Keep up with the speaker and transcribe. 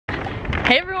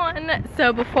Hey everyone!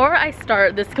 So before I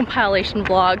start this compilation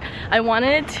vlog, I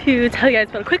wanted to tell you guys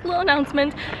about a quick little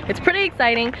announcement. It's pretty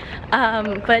exciting,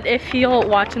 but if you're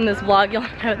watching this vlog, you'll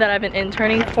know that I've been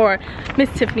interning for Miss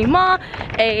Tiffany Ma,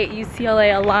 a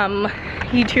UCLA alum,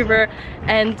 YouTuber,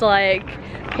 and like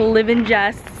Live in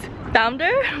Jess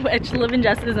founder, which Live in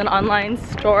Jess is an online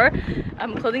store,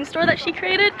 clothing store that she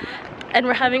created. And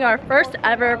we're having our first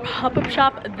ever pop-up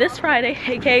shop this Friday,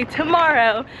 aka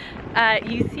tomorrow, at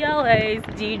UCLA's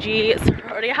DG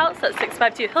sorority house at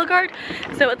 652 Hillgard.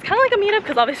 So it's kind of like a meetup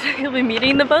because obviously you'll be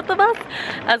meeting the both of us,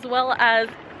 as well as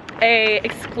a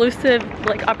exclusive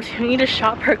like opportunity to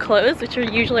shop her clothes, which are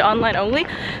usually online only.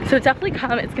 So definitely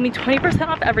come. It's gonna be 20%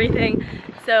 off everything.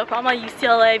 So for all my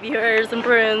UCLA viewers and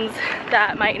Bruins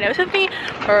that might know Tiffany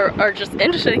or are just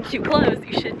interested in cute clothes,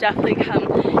 you should definitely come.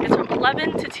 It's from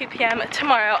 11 to 2 p.m.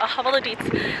 tomorrow. I'll have all the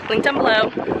deets linked down below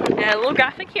and a little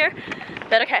graphic here.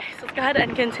 But okay, so let's go ahead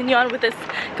and continue on with this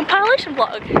compilation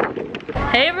vlog.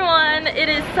 Hey everyone, it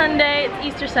is Sunday, it's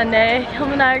Easter Sunday.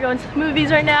 Hilma and I are going to the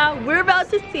movies right now. We're about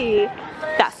to see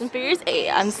Fast and Furious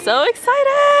 8. I'm so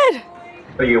excited!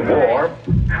 War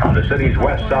on the city's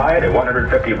west side, a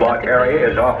 150 block area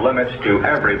is off limits to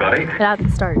everybody. It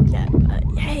hasn't started yet, but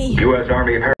yay! U.S.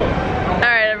 Army.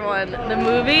 Alright everyone, the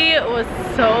movie was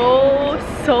so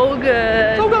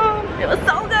good. So good! It was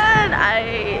so good!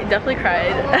 I definitely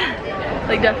cried.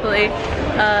 Like definitely.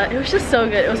 It was just so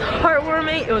good. It was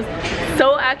heartwarming. It was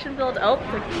so action filled. Oh,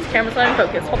 the camera's not in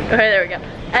focus. Okay, there we go.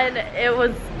 And it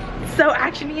was so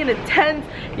actiony and intense,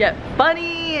 yet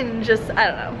funny, and just, I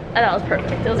don't know. I thought it was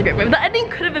perfect. It was a great movie. The ending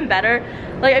could have been better.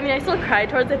 Like, I mean, I still cried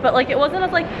towards it, but like, it wasn't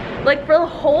as like for the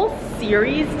whole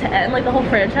series to end, like the whole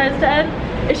franchise to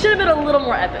end, it should have been a little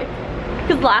more epic.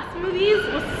 Because last movies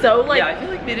was so like... Yeah, I feel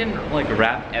like they didn't like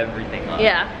wrap everything up.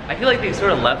 Yeah. I feel like they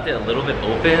sort of left it a little bit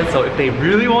open, so if they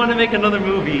really want to make another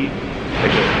movie, they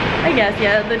could. I guess,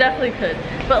 yeah, they definitely could.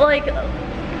 But like,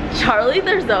 Charlie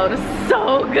Theron is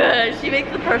so good. She makes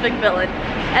the perfect villain.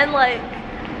 And like,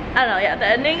 I don't know, yeah, the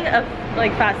ending of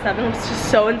like Fast 7 was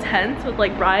just so intense with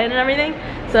like Ryan and everything.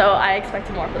 So I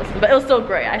expected more for this one, but it was still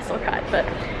great. I still cried, but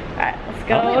alright, let's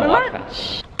go to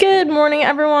lunch. Good morning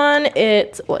everyone.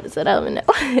 It's, what is it? I don't even know.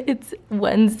 It's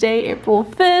Wednesday, April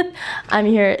 5th. I'm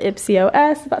here at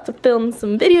XOXO, about to film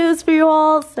some videos for you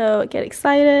all, so get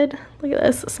excited. Look at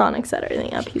this, Sonic set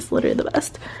everything up. He's literally the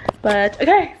best. But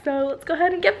okay, so let's go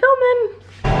ahead and get filming.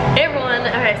 Hey everyone,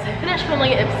 alright, so I finished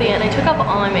filming at XOXO and I took off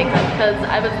all my makeup because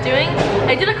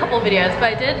I did a couple videos,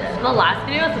 but I did, the last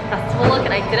video was a festival look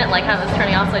and I didn't like how it was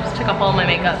turning out, so I just took off all my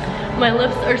makeup. My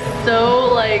lips are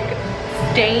so like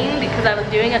stained because I was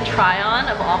doing a try-on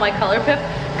of all my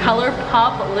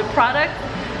ColourPop lip products.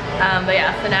 But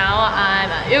yeah, so now I'm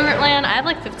at Yogurtland. I have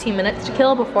like 15 minutes to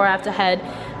kill before I have to head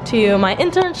to my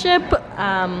internship.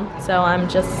 So I'm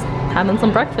just having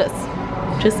some breakfast,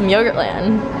 just some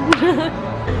Yogurtland.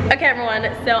 Okay everyone,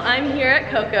 so I'm here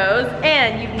at Coco's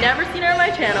and you've never seen her on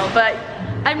my channel, but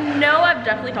I know I've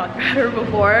definitely talked about her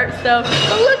before, so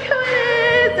look who it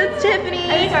is! It's Tiffany!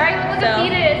 I'm sorry, I look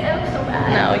at it. It looks so bad.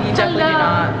 No, you definitely do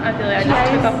not. I feel like I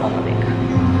just took off all my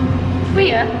makeup.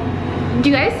 Wait, do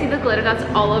you guys see the glitter that's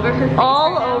all over her face?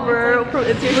 All over.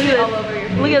 It's look at all over your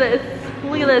face. Look at this.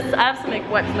 Look at this. I have some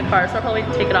makeup wipes in the car, so I'll probably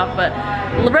take it off, but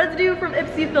residue from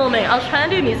XOXO filming. I was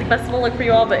trying to do a music festival look for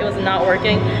you all, but it was not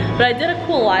working. But I did a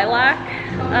cool lilac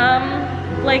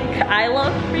like eye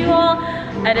look for you all.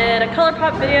 I did a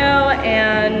ColourPop video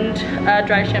and a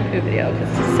dry shampoo video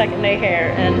because it's second day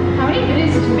hair. And how many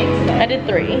videos did you make today? I did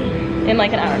 3 in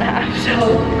like an hour and a half.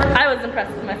 So I was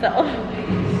impressed with myself.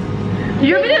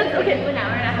 Your videos, okay. 1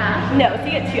 hour and a half? No, so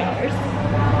you get 2 hours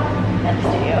at the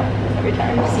studio every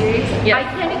time. Are you serious? Yeah. I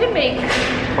can't even make.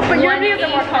 But your videos are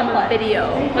more complex. Video.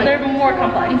 But they're more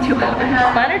complex. In 2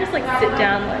 hours. Mine are just like sit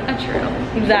down. Like, true.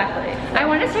 Exactly. I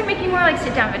want to start making more like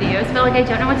sit down videos, but like I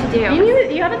don't know what to do.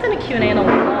 You haven't done a Q&A in a long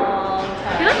time.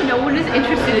 I feel like no one is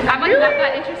interested. I'm like not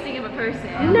that interesting of a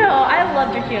person. No, I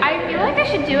loved your Q&A. I feel like I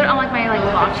should do it on like my like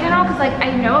vlog channel because like I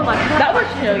know a lot of people that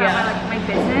works too, yeah. My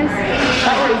business.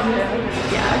 That works too.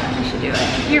 Yeah, I should do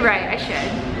it. You're right, I should.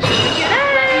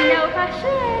 Let me know if I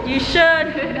should. You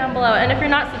should. Click down below. And if you're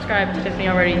not subscribed to Tiffany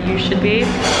already, you should be.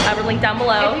 I have her link down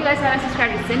below. If you guys haven't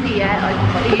subscribed to Cindy yet, like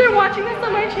but they're watching this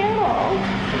on my channel.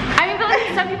 I mean, but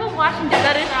like some people watching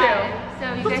that is true. So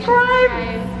you guys should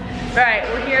subscribe. Alright,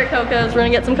 we're here at Coco's. We're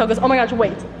gonna get some Coco's. Oh my gosh,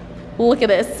 wait. Look at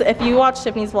this. If you watch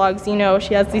Tiffany's vlogs, you know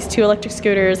she has these 2 electric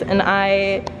scooters and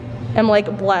I am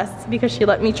like blessed because she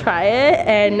let me try it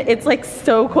and it's like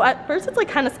so cool. At first it's like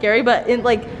kind of scary, but in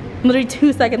like literally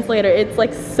 2 seconds later it's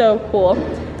like so cool.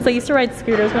 So I used to ride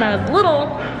scooters when I was little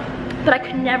but I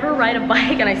could never ride a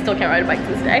bike, and I still can't ride a bike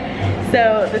to this day.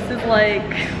 So this is like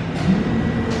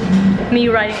me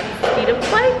riding at the speed of a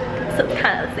bike. So it's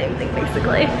kind of the same thing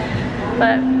basically.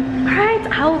 But alright,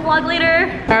 I'll vlog later.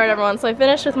 Alright everyone, so I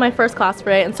finished with my first class for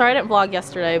today, and sorry I didn't vlog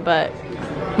yesterday, but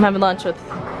I'm having lunch with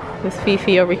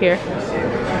Fifi over here.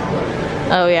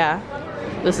 Oh yeah,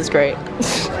 this is great.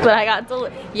 But I got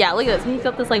to, yeah, look at this. He's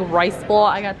got this like rice bowl.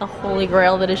 I got the holy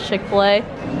grail that is Chick-fil-A.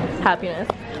 Happiness.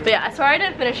 But yeah, sorry I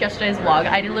didn't finish yesterday's vlog.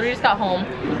 I literally just got home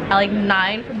at like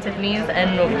 9 from Tiffany's,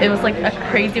 and it was like a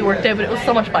crazy work day, but it was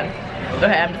so much fun.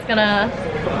 Okay, I'm just gonna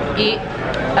eat,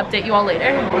 update you all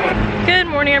later. Good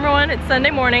morning everyone, it's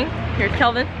Sunday morning. Here's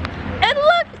Kelvin. And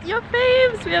look, your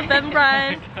faves! We have Bev and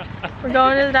Brian. We're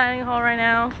going to the dining hall right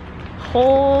now.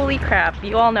 Holy crap,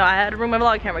 you all know I had to bring my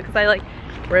vlog camera because I like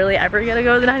rarely ever get to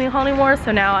go to the dining hall anymore,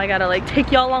 so now I gotta like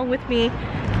take y'all along with me,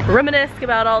 reminisce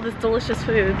about all this delicious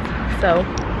food. So,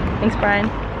 thanks Brian.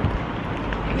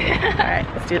 Alright,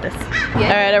 let's do this. Yeah.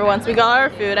 Alright everyone, so we got our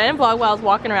food. I didn't vlog while I was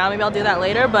walking around, maybe I'll do that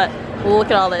later, but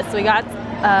look at all this. So we got,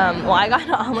 well I got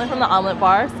an omelet from the omelet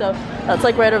bar, so that's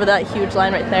like right over that huge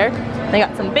line right there. They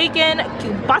got some bacon,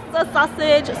 kielbasa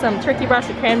sausage, some turkey breast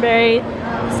with cranberry,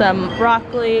 some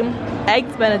broccoli,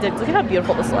 eggs Benedict. Look at how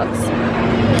beautiful this looks.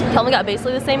 Kelvin got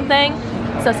basically the same thing.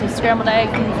 So some scrambled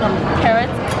eggs and some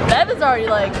carrots. Bev is already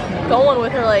like going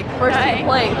with her like first 2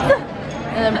 plates.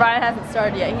 And then Brian hasn't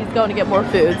started yet. He's going to get more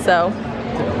food, so.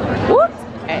 Whoop.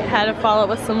 I had to follow it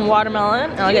with some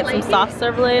watermelon, and I'll get some soft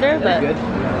serve later, but.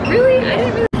 Really? I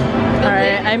didn't really.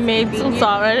 Alright, I made some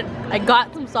soft, I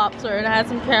got some soft serve and I had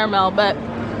some caramel, but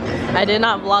I did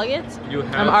not vlog it.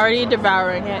 I'm already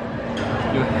devouring it.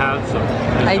 You have some.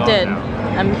 I did.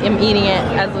 I'm eating it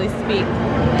as we speak.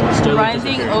 Brian's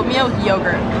eating oatmeal with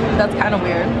yogurt. That's kind of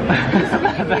weird.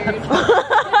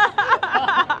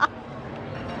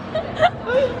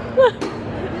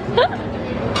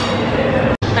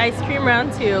 Ice cream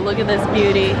round 2. Look at this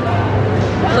beauty.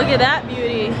 Look at that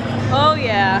beauty. Oh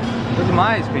yeah. Look at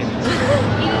my ice cream.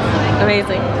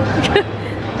 Amazing.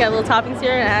 Got little toppings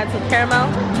here, and I had some caramel.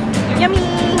 Yummy.